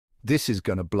This is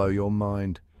gonna blow your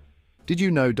mind. Did you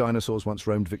know dinosaurs once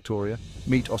roamed Victoria?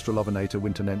 Meet Australovenator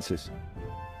wintonensis.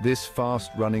 This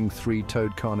fast-running,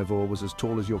 three-toed carnivore was as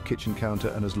tall as your kitchen counter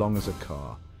and as long as a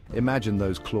car. Imagine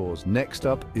those claws. Next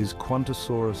up is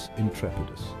Qantassaurus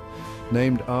intrepidus.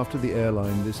 Named after the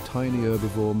airline, this tiny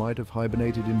herbivore might have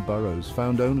hibernated in burrows.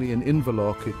 Found only in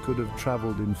Inverloch, it could have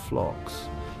traveled in flocks.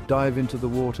 Dive into the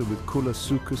water with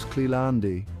Koolasuchus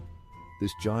cleelandi.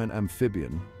 This giant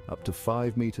amphibian, up to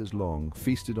 5 meters long,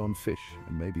 feasted on fish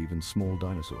and maybe even small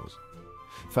dinosaurs.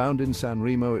 Found in San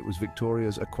Remo, it was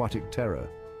Victoria's aquatic terror.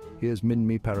 Here's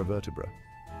Minmi paravertebra.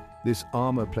 This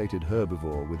armor-plated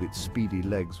herbivore with its speedy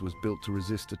legs was built to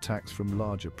resist attacks from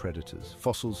larger predators.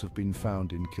 Fossils have been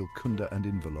found in Kilcunda and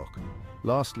Inverloch.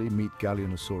 Lastly, meet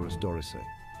Gallionosaurus dorisei.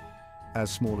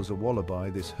 As small as a wallaby,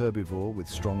 this herbivore with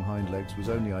strong hind legs was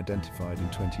only identified in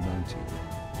 2019.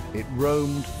 It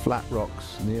roamed flat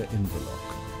rocks near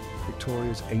Inverloch.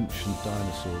 Victoria's ancient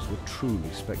dinosaurs were truly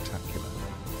spectacular.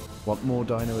 Want more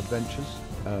dino adventures?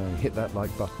 Hit that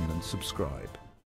like button and subscribe.